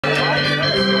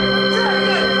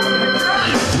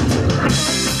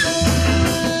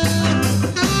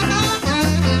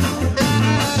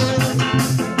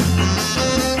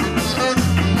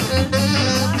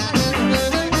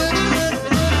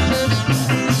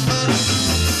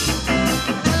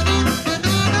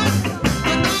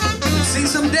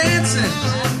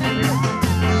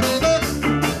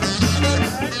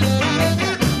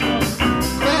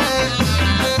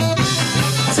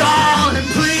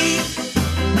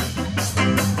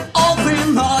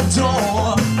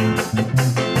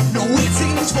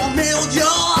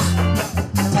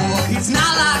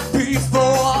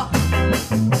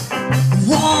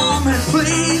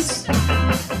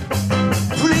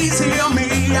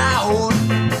out.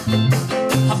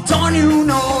 I've done you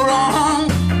no wrong,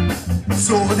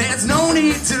 so there's no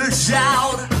need to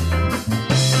shout.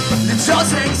 It just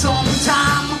takes some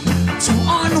time to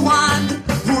unwind,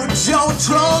 put your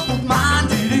troubled mind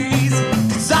at ease.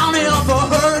 'Cause I'll never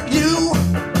hurt you,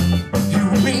 you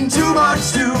mean too much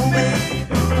to me.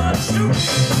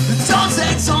 It does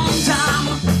take some time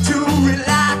to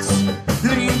relax,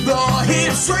 leave the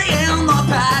history in the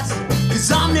past. 'Cause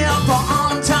I'm never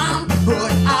on time,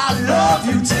 but I love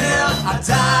you till I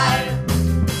die.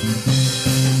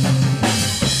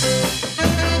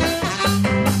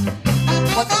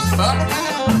 What the fuck?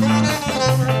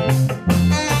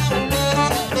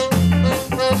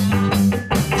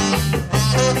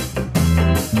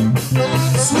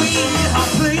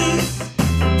 Sweetheart, please,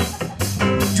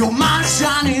 you're my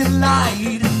shining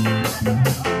light,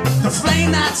 the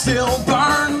flame that still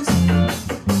burns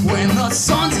when the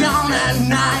sun's gone at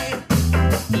night.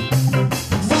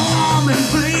 Warm and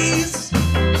please,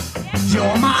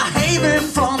 you're my haven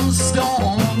from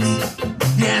storms,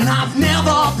 and I've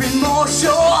never been more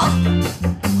sure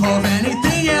of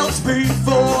anything else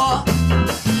before.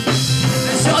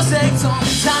 It just takes some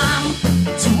time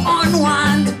to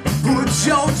unwind, put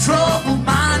your troubled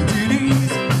mind at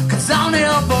ease. 'Cause I'll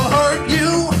never hurt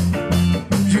you,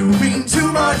 you mean too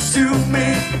much to me.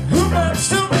 Too much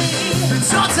to me. It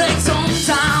just takes some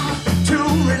time to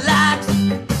relax,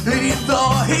 leave the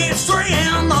history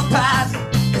in the past.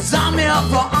 'Cause I'm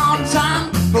never on time,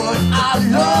 but I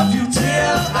love you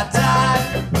till I die.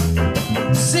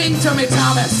 Sing to me,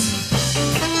 Thomas.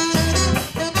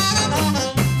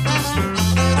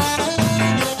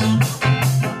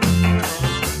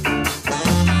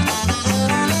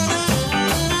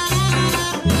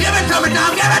 Give it to me,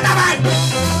 Tom, give it to me!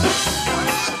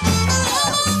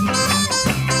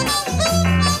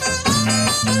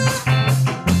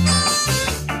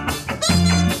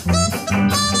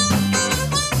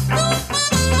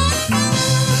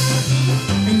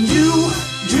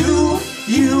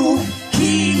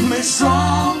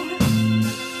 Strong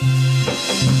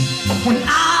when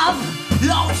I've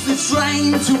lost the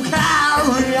train to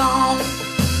carry on.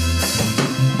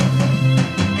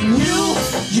 And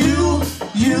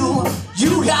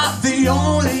you got the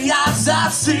only eyes I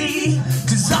see.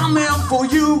 'Cause I'm in for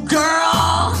you, girl.